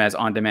just put them as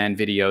on-demand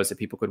videos that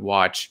people could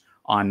watch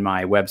on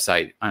my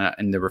website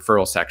in the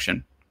referral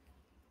section.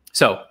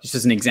 So this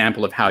is an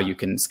example of how you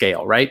can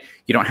scale, right?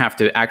 You don't have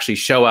to actually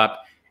show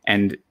up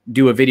and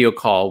do a video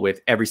call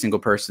with every single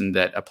person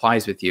that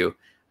applies with you.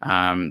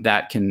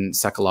 That can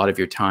suck a lot of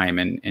your time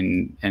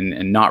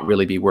and not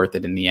really be worth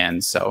it in the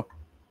end. So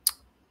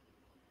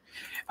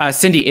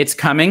Cindy, it's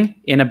coming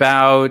in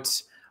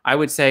about, I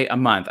would say, a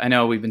month. I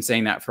know we've been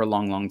saying that for a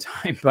long, long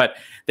time, but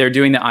they're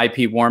doing the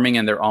IP warming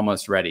and they're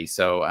almost ready.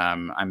 So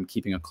I'm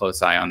keeping a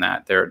close eye on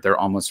that. They're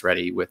almost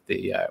ready with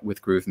the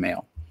with Groove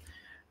Mail.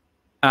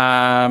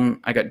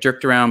 I got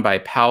jerked around by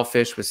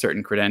Palfish with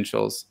certain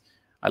credentials.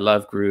 I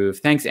love Groove.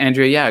 Thanks,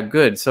 Andrea. Yeah,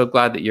 good. So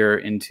glad that you're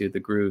into the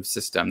Groove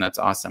system. That's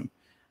awesome.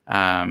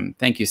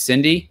 Thank you,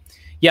 Cindy.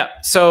 Yeah.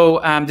 So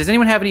does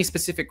anyone have any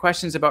specific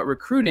questions about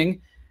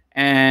recruiting?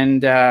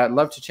 And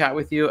love to chat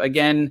with you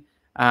again.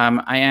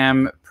 I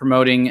am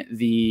promoting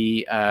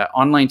the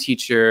Online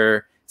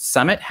Teacher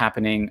Summit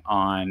happening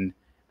on,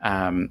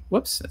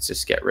 whoops, let's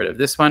just get rid of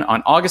this one,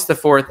 on August the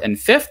 4th and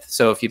 5th.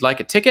 So if you'd like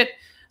a ticket,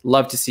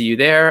 love to see you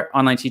there,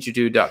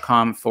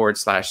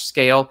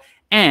 onlineteacherdude.com/scale.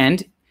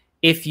 And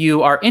If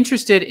you are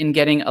interested in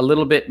getting a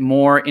little bit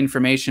more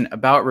information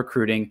about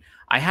recruiting,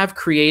 I have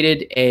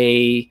created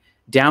a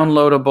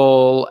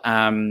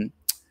downloadable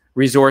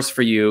resource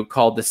for you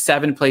called the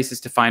 7 Places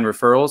to Find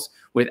Referrals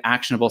with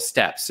Actionable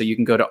Steps. So you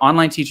can go to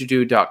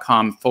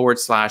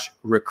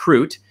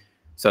onlineteacherdude.com/recruit.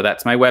 So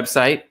that's my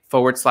website,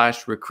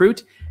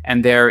 /recruit.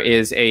 And there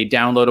is a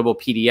downloadable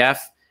PDF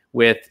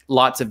with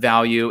lots of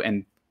value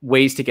and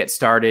ways to get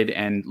started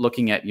and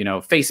looking at,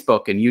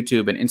 Facebook and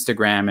YouTube and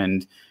Instagram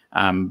and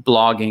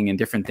blogging and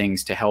different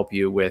things to help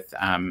you with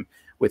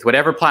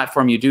whatever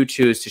platform you do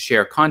choose to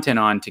share content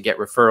on to get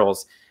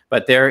referrals.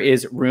 But there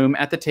is room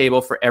at the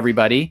table for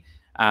everybody.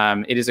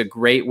 It is a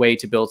great way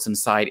to build some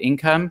side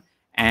income.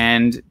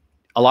 And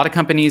a lot of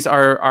companies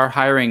are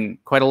hiring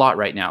quite a lot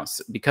right now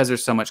because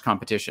there's so much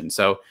competition.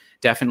 So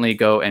definitely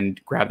go and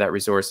grab that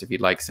resource if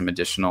you'd like some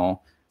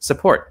additional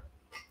support.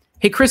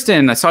 Hey,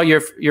 Kristen, I saw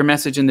your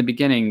message in the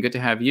beginning. Good to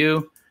have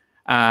you.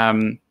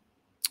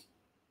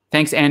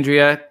 Thanks,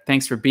 Andrea.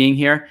 Thanks for being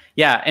here.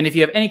 Yeah, and if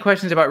you have any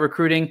questions about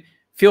recruiting,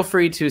 feel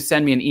free to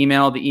send me an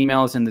email. The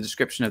email is in the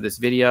description of this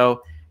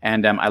video.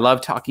 And I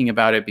love talking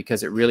about it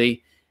because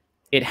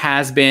it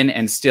has been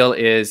and still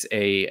is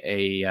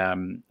a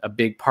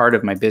big part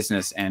of my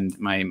business and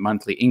my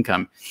monthly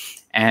income.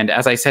 And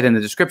as I said in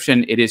the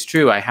description, it is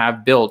true. I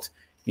have built,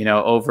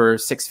 over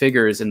 6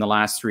 figures in the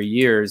last 3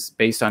 years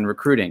based on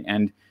recruiting.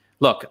 And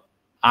look,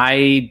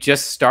 I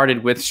just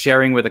started with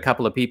sharing with a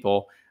couple of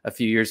people a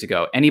few years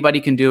ago. Anybody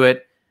can do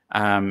it.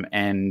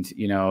 And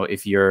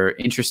if you're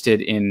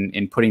interested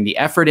in putting the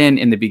effort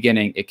in the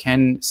beginning, it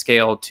can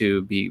scale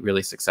to be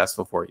really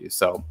successful for you.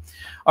 So,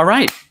 all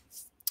right.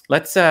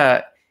 Let's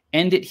end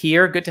it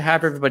here. Good to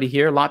have everybody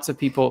here. Lots of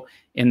people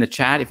in the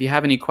chat. If you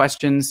have any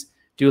questions,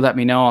 do let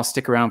me know. I'll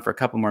stick around for a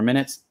couple more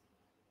minutes.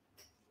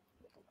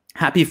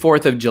 Happy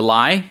 4th of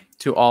July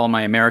to all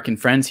my American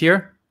friends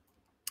here.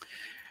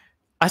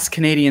 Us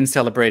Canadians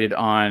celebrated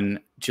on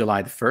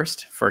July the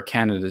 1st for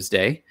Canada's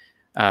Day.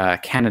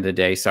 Canada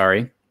Day,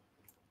 sorry.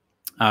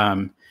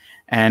 And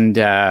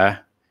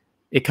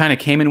it kind of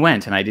came and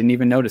went, and I didn't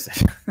even notice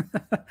it.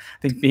 I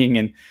think being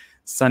in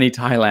sunny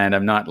Thailand,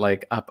 I'm not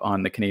like up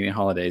on the Canadian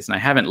holidays, and I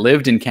haven't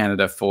lived in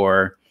Canada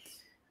for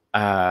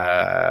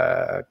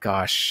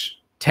gosh,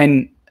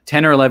 10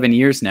 or 11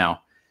 years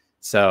now.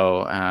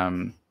 So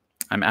I'm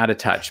out of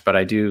touch, but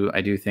I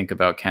do think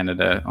about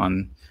Canada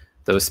on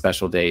those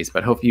special days.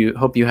 But hope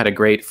you had a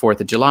great 4th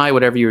of July,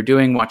 whatever you were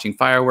doing, watching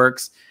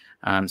fireworks.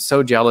 I'm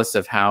so jealous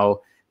of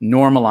how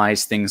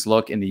normalized things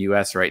look in the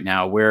US right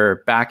now.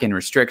 We're back in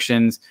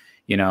restrictions,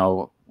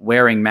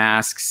 wearing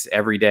masks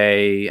every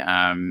day.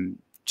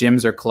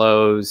 Gyms are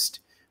closed,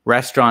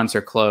 restaurants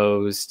are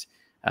closed.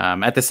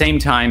 At the same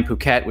time,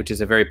 Phuket, which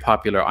is a very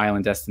popular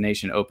island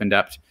destination, opened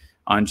up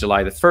on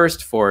July the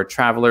 1st for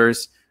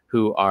travelers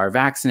who are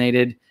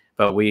vaccinated.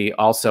 But we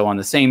also, on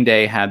the same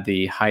day, had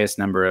the highest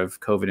number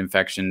of COVID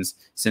infections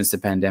since the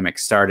pandemic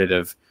started,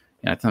 of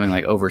something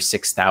like over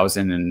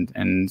 6,000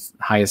 and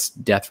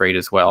highest death rate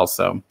as well.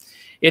 So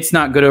it's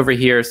not good over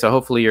here. So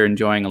hopefully you're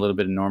enjoying a little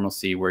bit of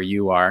normalcy where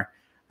you are.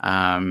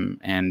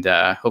 And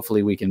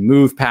hopefully we can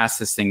move past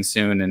this thing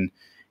soon and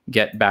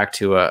get back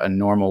to a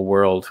normal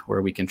world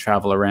where we can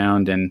travel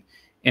around and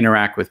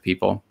interact with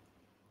people.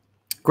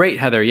 Great,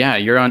 Heather. Yeah,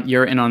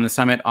 you're in on the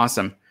summit.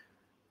 Awesome.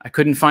 I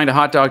couldn't find a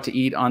hot dog to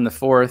eat on the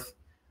 4th.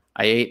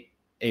 I ate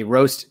a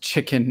roast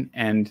chicken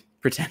and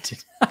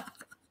pretended.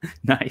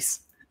 Nice.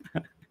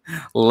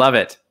 Love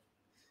it.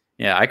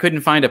 Yeah, I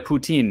couldn't find a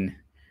poutine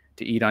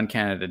to eat on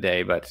Canada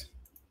Day, but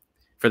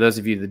for those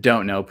of you that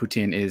don't know,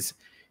 poutine is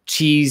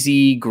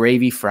cheesy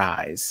gravy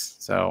fries.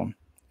 So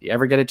if you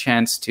ever get a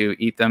chance to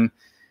eat them,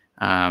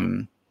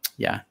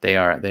 yeah, they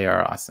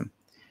are awesome.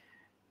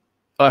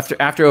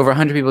 After over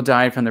 100 people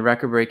died from the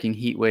record-breaking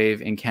heat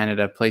wave in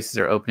Canada, places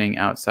are opening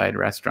outside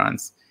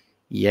restaurants.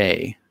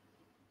 Yay.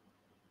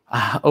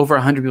 Over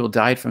 100 people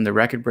died from the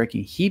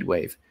record-breaking heat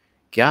wave.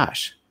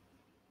 Gosh,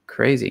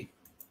 crazy.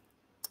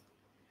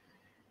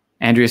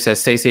 Andrea says,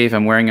 stay safe.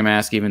 I'm wearing a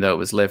mask even though it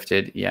was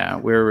lifted. Yeah,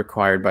 we're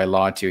required by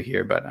law to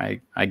here, but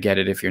I get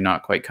it if you're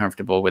not quite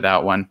comfortable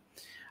without one.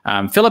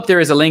 Philip, there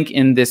is a link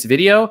in this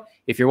video.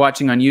 If you're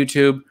watching on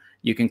YouTube,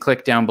 you can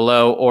click down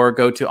below or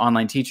go to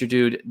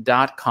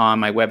onlineteacherdude.com,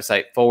 my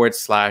website,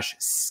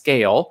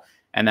 /scale,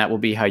 and that will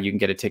be how you can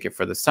get a ticket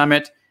for the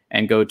summit,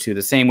 and go to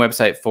the same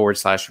website,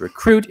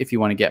 /recruit, if you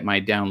want to get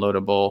my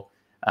downloadable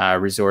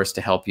resource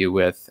to help you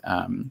with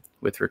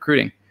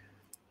recruiting.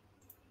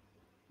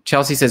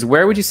 Chelsea says,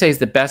 where would you say is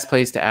the best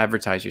place to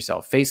advertise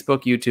yourself?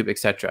 Facebook, YouTube,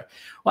 etc.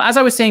 Well, as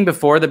I was saying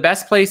before, the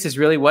best place is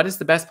really, what is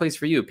the best place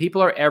for you?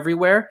 People are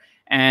everywhere,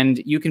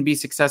 and you can be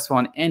successful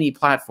on any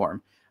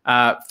platform.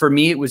 For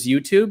me, it was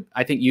YouTube.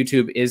 I think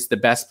YouTube is the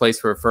best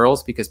place for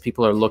referrals because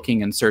people are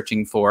looking and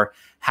searching for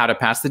how to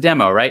pass the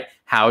demo, right?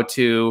 How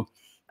to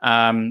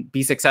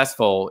be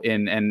successful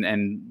in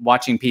and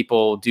watching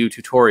people do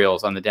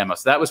tutorials on the demo.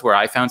 So that was where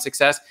I found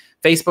success.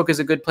 Facebook is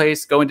a good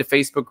place. Go into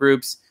Facebook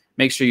groups.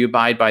 Make sure you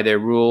abide by their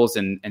rules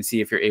and see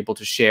if you're able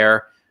to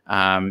share.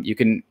 You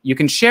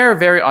can share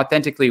very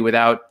authentically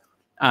without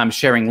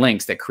sharing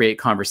links that create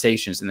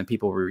conversations, and then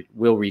people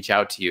will reach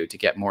out to you to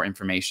get more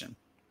information.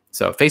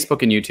 So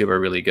Facebook and YouTube are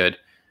really good.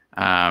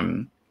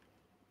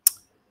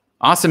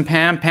 Awesome,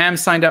 Pam. Pam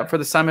signed up for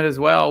the summit as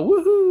well.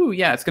 Woohoo!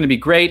 Yeah, it's going to be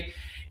great.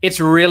 It's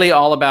really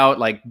all about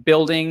like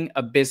building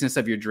a business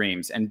of your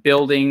dreams and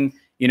building,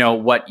 you know,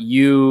 what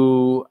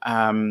you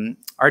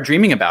are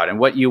dreaming about and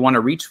what you want to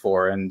reach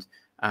for, and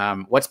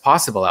what's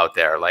possible out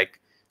there.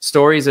 Like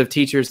stories of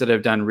teachers that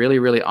have done really,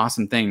 really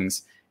awesome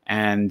things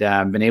and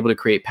been able to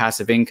create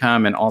passive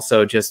income, and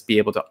also just be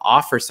able to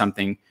offer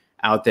something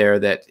out there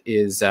that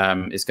is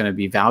going to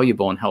be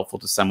valuable and helpful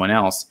to someone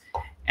else.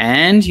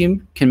 And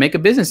you can make a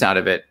business out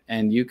of it.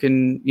 And you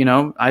can, you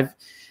know, I've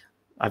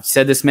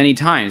said this many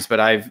times,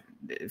 but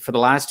for the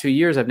last 2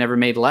 years, I've never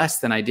made less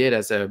than I did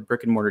as a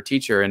brick and mortar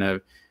teacher in a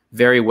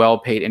very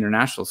well-paid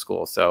international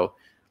school. So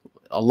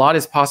a lot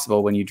is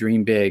possible when you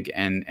dream big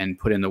and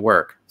put in the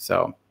work.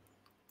 So,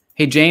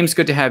 hey, James,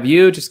 good to have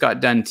you. Just got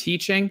done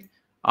teaching.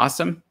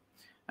 Awesome.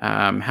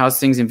 How's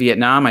things in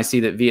Vietnam? I see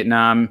that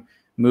Vietnam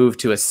moved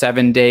to a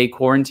 7-day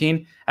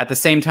quarantine at the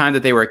same time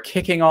that they were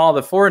kicking all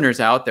the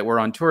foreigners out that were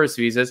on tourist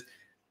visas.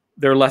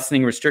 They're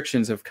lessening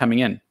restrictions of coming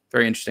in.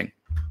 Very interesting.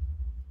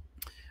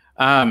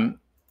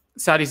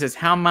 Saudi says,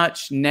 how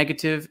much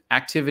negative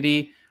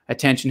activity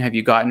attention have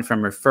you gotten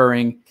from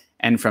referring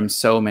and from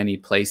so many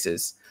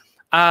places?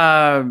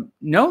 No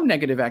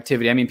negative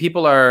activity. I mean,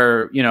 people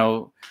are, you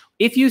know,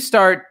 if you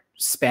start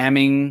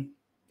spamming,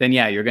 then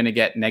yeah, you're going to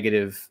get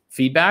negative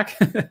feedback.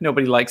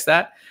 Nobody likes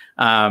that.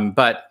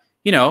 But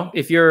you know,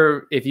 if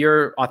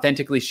you're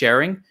authentically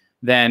sharing,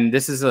 then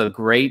this is a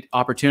great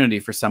opportunity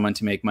for someone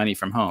to make money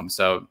from home.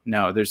 So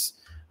no,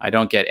 I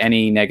don't get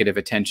any negative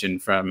attention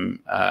from,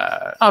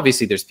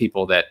 obviously there's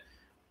people that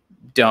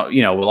don't,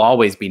 you know, will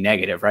always be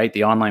negative, right?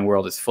 The online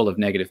world is full of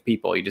negative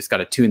people. You just got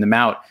to tune them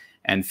out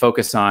and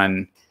focus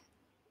on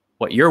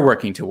what you're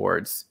working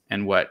towards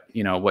and what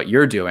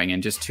you're doing,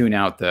 and just tune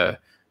out the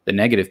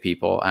negative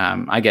people.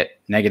 I get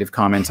negative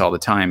comments all the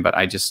time, but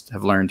I just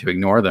have learned to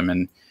ignore them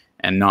and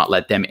not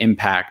let them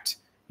impact,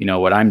 you know,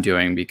 what I'm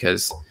doing,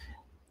 because,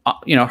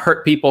 you know,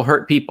 hurt people,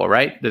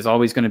 right? There's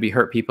always going to be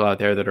hurt people out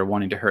there that are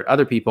wanting to hurt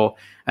other people.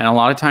 And a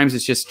lot of times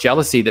it's just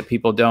jealousy that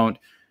people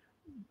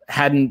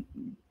hadn't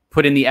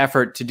put in the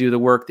effort to do the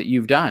work that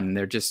you've done.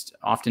 They're just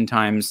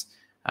oftentimes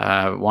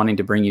wanting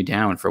to bring you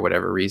down for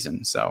whatever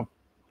reason. So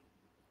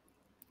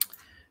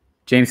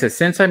James says,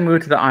 since I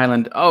moved to the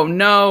island, oh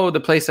no, the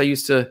place I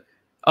used to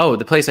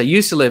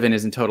live in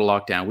is in total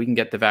lockdown. We can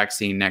get the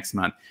vaccine next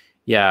month.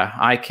 Yeah,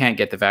 I can't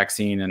get the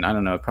vaccine, and I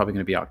don't know, probably going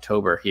to be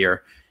October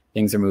here.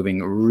 Things are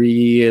moving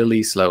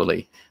really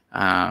slowly.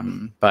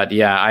 But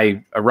yeah,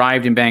 I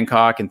arrived in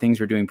Bangkok and things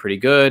were doing pretty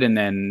good. And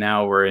then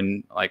now we're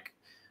in like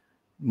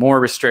more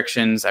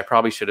restrictions. I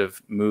probably should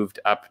have moved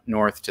up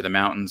north to the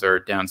mountains or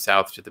down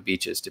south to the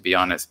beaches, to be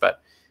honest.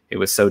 But it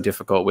was so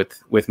difficult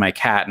with my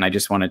cat, and I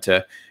just wanted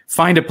to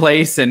find a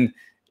place and,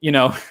 you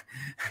know,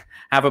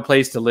 have a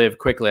place to live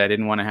quickly. I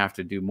didn't want to have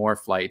to do more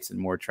flights and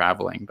more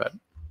traveling, but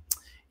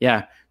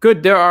yeah,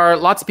 good. There are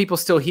lots of people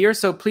still here,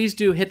 so please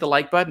do hit the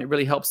like button. It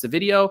really helps the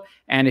video.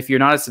 And if you're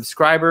not a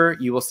subscriber,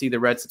 you will see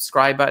the red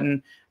subscribe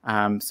button.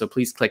 So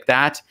please click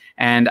that.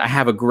 And I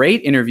have a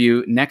great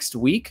interview next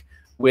week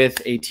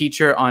with a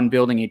teacher on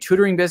building a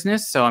tutoring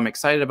business. So I'm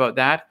excited about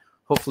that.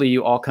 Hopefully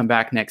you all come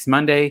back next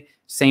Monday,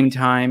 same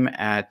time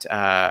at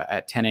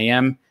 10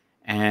 a.m.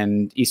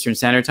 and Eastern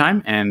Standard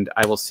Time. And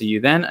I will see you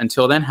then.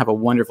 Until then, have a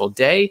wonderful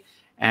day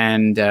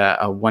and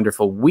a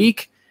wonderful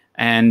week.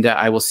 And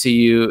I will see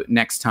you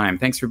next time.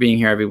 Thanks for being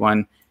here,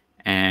 everyone,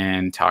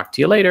 and talk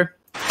to you later.